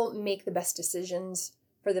people make the best decisions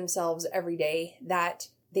for themselves every day, that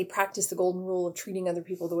they practice the golden rule of treating other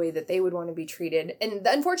people the way that they would want to be treated. And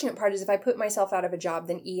the unfortunate part is if I put myself out of a job,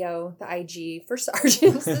 then EO, the IG, first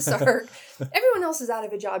sergeants, the SARC, everyone else is out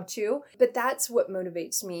of a job too. But that's what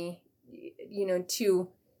motivates me, to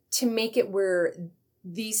make it where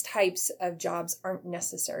these types of jobs aren't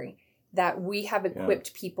necessary, that we have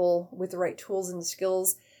equipped people with the right tools and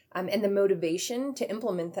skills and the motivation to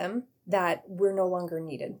implement them, that we're no longer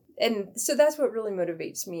needed. And so that's what really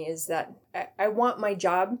motivates me, is that I want my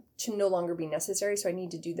job to no longer be necessary. So I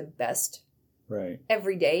need to do the best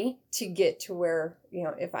every day to get to where,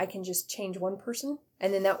 if I can just change one person,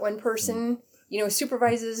 and then that one person,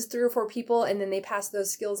 supervises 3 or 4 people, and then they pass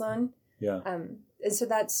those skills on. Yeah. And so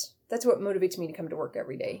that's what motivates me to come to work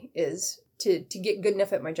every day, is to get good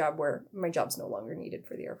enough at my job where my job's no longer needed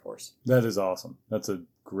for the Air Force. That is awesome. That's a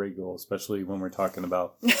great goal, especially when we're talking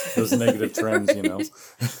about those negative trends,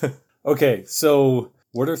 Right. Okay, so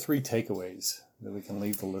what are 3 takeaways that we can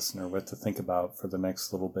leave the listener with to think about for the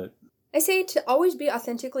next little bit? I say to always be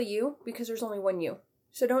authentically you, because there's only one you.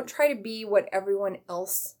 So don't try to be what everyone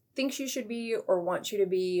else thinks you should be or wants you to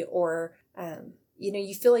be, or,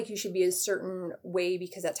 you feel like you should be a certain way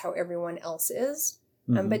because that's how everyone else is.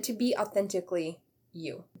 But to be authentically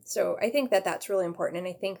you. So I think that that's really important. And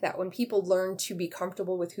I think that when people learn to be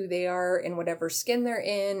comfortable with who they are and whatever skin they're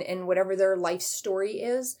in and whatever their life story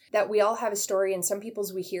is, that we all have a story, and some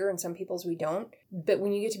people's we hear and some people's we don't. But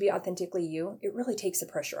when you get to be authentically you, it really takes the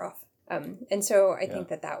pressure off. And so I think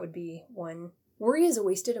that would be one. Worry is a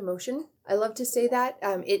wasted emotion. I love to say that.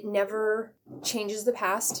 It never changes the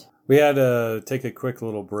past. We had to take a quick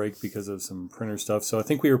little break because of some printer stuff. So I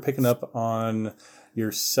think we were picking up on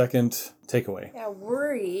your second takeaway. Yeah,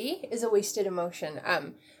 worry is a wasted emotion.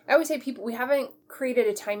 I always say we haven't created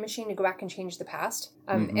a time machine to go back and change the past,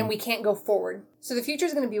 and we can't go forward. So the future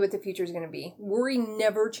is going to be what the future is going to be. Worry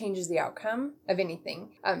never changes the outcome of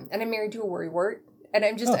anything. And I'm married to a worrywart. And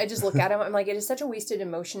I just look at him. I'm like, it is such a wasted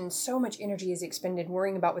emotion. So much energy is expended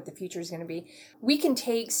worrying about what the future is going to be. We can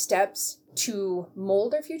take steps to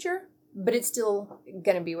mold our future, but it's still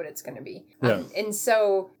going to be what it's going to be. Yeah. And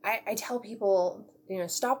so I tell people,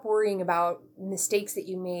 stop worrying about mistakes that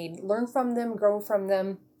you made. Learn from them, grow from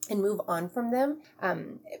them, and move on from them.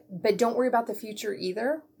 But don't worry about the future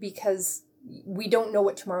either, because we don't know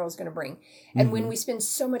what tomorrow is going to bring. And when we spend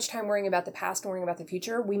so much time worrying about the past and worrying about the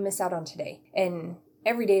future, we miss out on today. And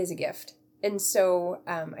every day is a gift. And so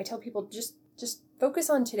I tell people, just focus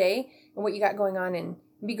on today and what you got going on, and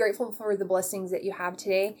be grateful for the blessings that you have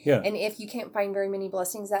today. Yeah. And if you can't find very many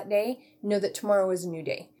blessings that day, know that tomorrow is a new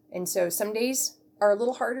day. And so some days are a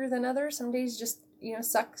little harder than others. Some days just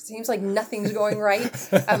suck. Seems like nothing's going right.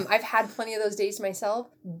 I've had plenty of those days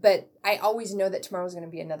myself, but I always know that tomorrow's going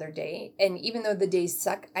to be another day. And even though the days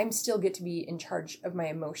suck, I'm still get to be in charge of my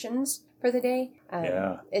emotions for the day.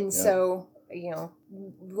 So,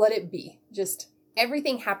 let it be. Just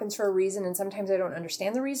everything happens for a reason. And sometimes I don't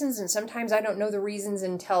understand the reasons. And sometimes I don't know the reasons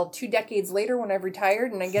until 2 decades later when I've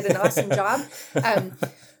retired and I get an awesome job.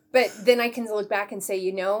 But then I can look back and say,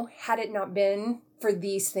 had it not been for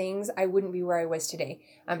these things, I wouldn't be where I was today.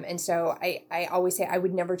 And so I always say I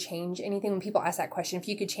would never change anything. When people ask that question, if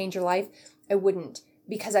you could change your life, I wouldn't,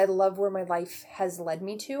 because I love where my life has led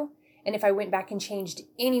me to. And if I went back and changed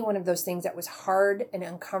any one of those things that was hard and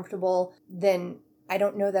uncomfortable, then I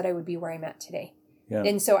don't know that I would be where I'm at today. Yeah.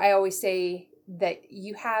 And so I always say that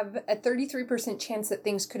you have a 33% chance that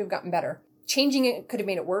things could have gotten better. Changing it could have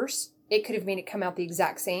made it worse. it could have made it come out the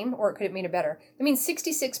exact same, or it could have made it better. I mean,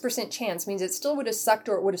 66% chance means it still would have sucked,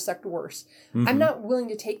 or it would have sucked worse. Mm-hmm. I'm not willing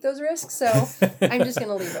to take those risks, so I'm just going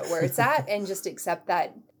to leave it where it's at and just accept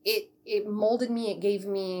that it molded me. It gave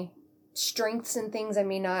me strengths and things I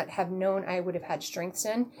may not have known I would have had strengths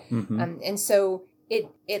in. Mm-hmm. And so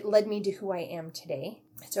it led me to who I am today.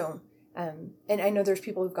 So, and I know there's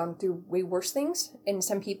people who've gone through way worse things, and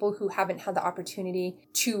some people who haven't had the opportunity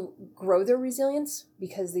to grow their resilience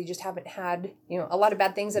because they just haven't had, a lot of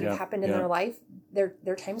bad things that have happened in their life.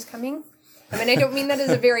 Their time's coming. I mean, I don't mean that as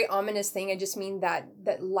a very ominous thing. I just mean that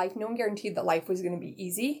life, no one guaranteed that life was going to be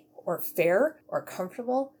easy or fair or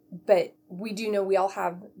comfortable. But we do know we all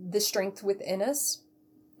have the strength within us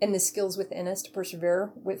and the skills within us to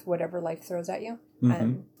persevere with whatever life throws at you.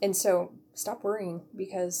 Mm-hmm. And so stop worrying,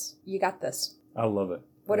 because you got this. I love it.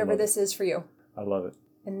 Whatever this is for you. I love it.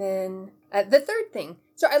 And then the third thing.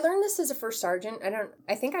 So I learned this as a first sergeant.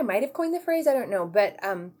 I think I might have coined the phrase. I don't know. But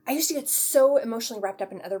I used to get so emotionally wrapped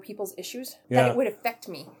up in other people's issues that it would affect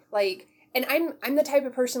me. And I'm the type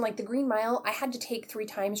of person, like The Green Mile, I had to take 3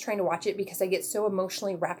 times trying to watch it because I get so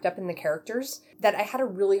emotionally wrapped up in the characters that I had a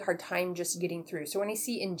really hard time just getting through. So when I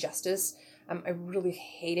see injustice, I really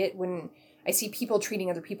hate it. When I see people treating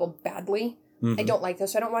other people badly, mm-hmm. I don't like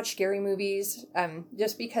those. So I don't watch scary movies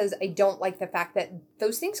just because I don't like the fact that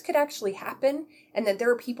those things could actually happen, and that there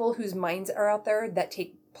are people whose minds are out there that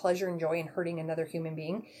take pleasure and joy in hurting another human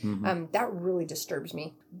being. Mm-hmm. That really disturbs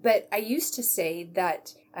me. But I used to say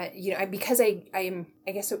that, because I am,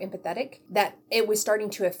 I guess, so empathetic, that it was starting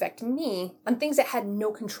to affect me on things that had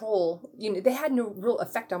no control. They had no real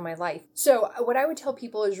effect on my life. So what I would tell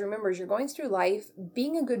people is, remember, as you're going through life,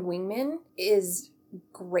 being a good wingman is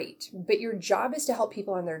great, but your job is to help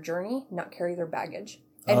people on their journey, not carry their baggage.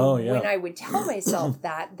 And when I would tell myself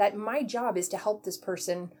that my job is to help this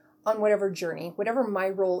person on whatever journey, whatever my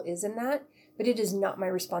role is in that, but it is not my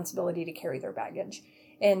responsibility to carry their baggage.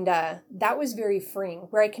 And that was very freeing,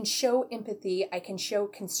 where I can show empathy, I can show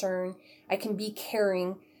concern, I can be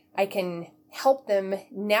caring, I can help them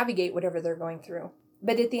navigate whatever they're going through.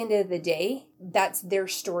 But at the end of the day, that's their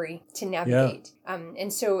story to navigate. Yeah.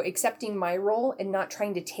 And so accepting my role and not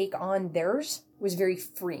trying to take on theirs was very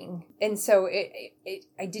freeing. And so I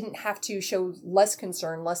didn't have to show less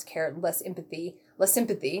concern, less care, less sympathy,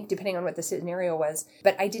 depending on what the scenario was.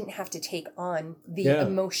 But I didn't have to take on the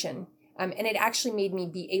emotion. And it actually made me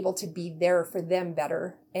be able to be there for them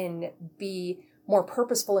better and be more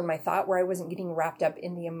purposeful in my thought, where I wasn't getting wrapped up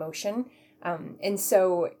in the emotion. And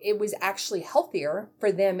so it was actually healthier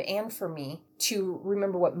for them and for me to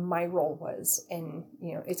remember what my role was. And,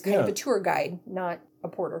 it's kind of a tour guide, not a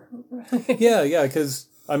porter. Yeah, because,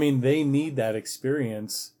 they need that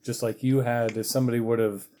experience, just like you had. If somebody would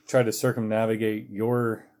have tried to circumnavigate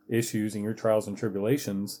your issues and your trials and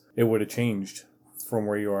tribulations, it would have changed from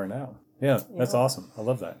where you are now. Yeah, that's awesome. I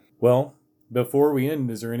love that. Well, before we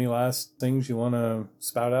end, is there any last things you want to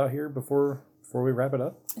spout out here before we wrap it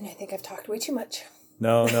up? And I think I've talked way too much.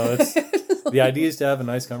 No, it's the idea is to have a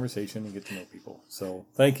nice conversation and get to know people. So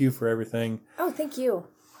thank you for everything. Oh, thank you.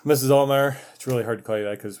 Mrs. Altmeyer, it's really hard to call you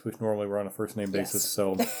that because normally we're on a first name basis.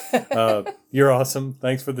 So you're awesome.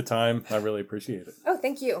 Thanks for the time. I really appreciate it. Oh,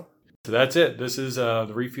 thank you. So that's it. This is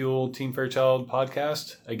the Refuel Team Fairchild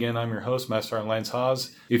podcast. Again, I'm your host, Master Sergeant Lance Haas.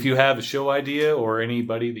 If you have a show idea or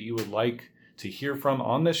anybody that you would like to hear from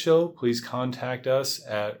on this show, please contact us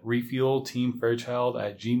at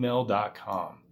refuelteamfairchild@gmail.com.